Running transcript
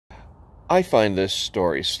I find this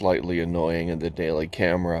story slightly annoying in the Daily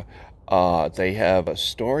Camera. They have a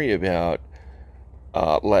story about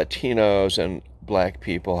Latinos and black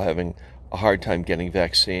people having a hard time getting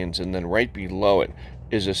vaccines, and then right below it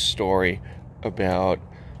is a story about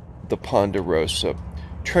the Ponderosa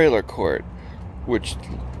Trailer Court, which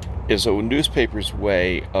is a newspaper's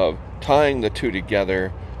way of tying the two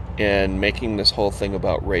together and making this whole thing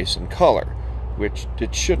about race and color, which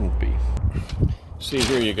it shouldn't be. See,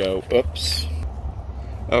 here you go. Oops.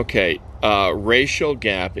 Okay, racial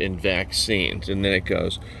gap in vaccines. And then it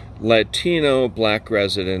goes, Latino black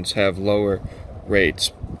residents have lower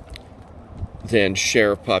rates than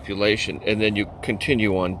share of population. And then you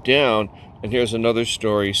continue on down, and here's another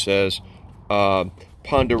story says,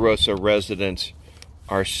 Ponderosa residents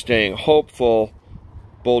are staying hopeful.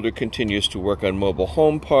 Boulder continues to work on mobile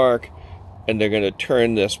home park, and they're going to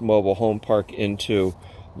turn this mobile home park into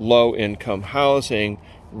low-income housing,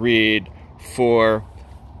 read, for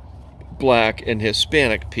black and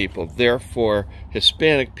Hispanic people. Therefore,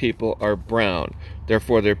 Hispanic people are brown.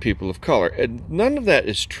 Therefore, they're people of color. And none of that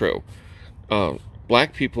is true.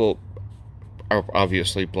 Black people are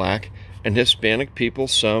obviously black, and Hispanic people,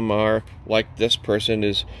 some are, like this person,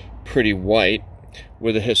 is pretty white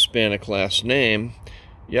with a Hispanic last name.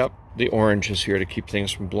 Yep, the orange is here to keep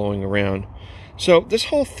things from blowing around. So this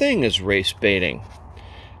whole thing is race baiting.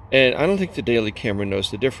 And I don't think the Daily Camera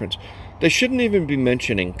knows the difference. They shouldn't even be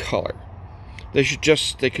mentioning color. They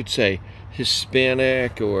could say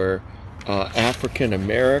Hispanic or African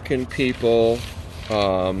American people,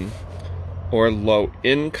 or low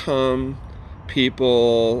income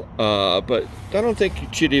people, but I don't think you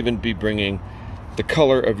should even be bringing the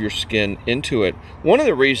color of your skin into it. One of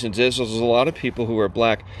the reasons is there's a lot of people who are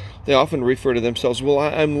black, they often refer to themselves, well,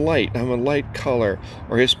 I'm light, I'm a light color,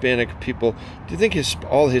 or Hispanic people. Do you think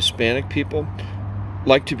all Hispanic people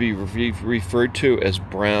like to be referred to as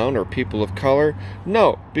brown or people of color?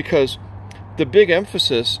 No, because the big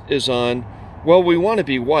emphasis is on, well, we want to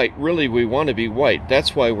be white. Really, we want to be white.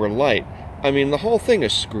 That's why we're light. I mean, the whole thing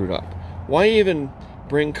is screwed up. Why even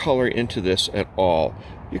bring color into this at all?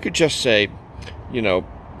 You could just say, you know,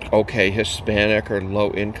 okay, Hispanic or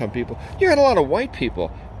low-income people. You got a lot of white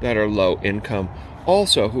people that are low-income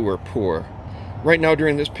also who are poor. Right now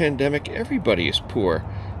during this pandemic, everybody is poor.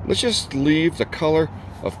 Let's just leave the color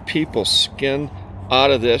of people's skin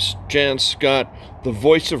out of this. Jan Scott, the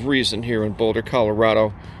voice of reason here in Boulder,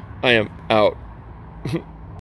 Colorado. I am out.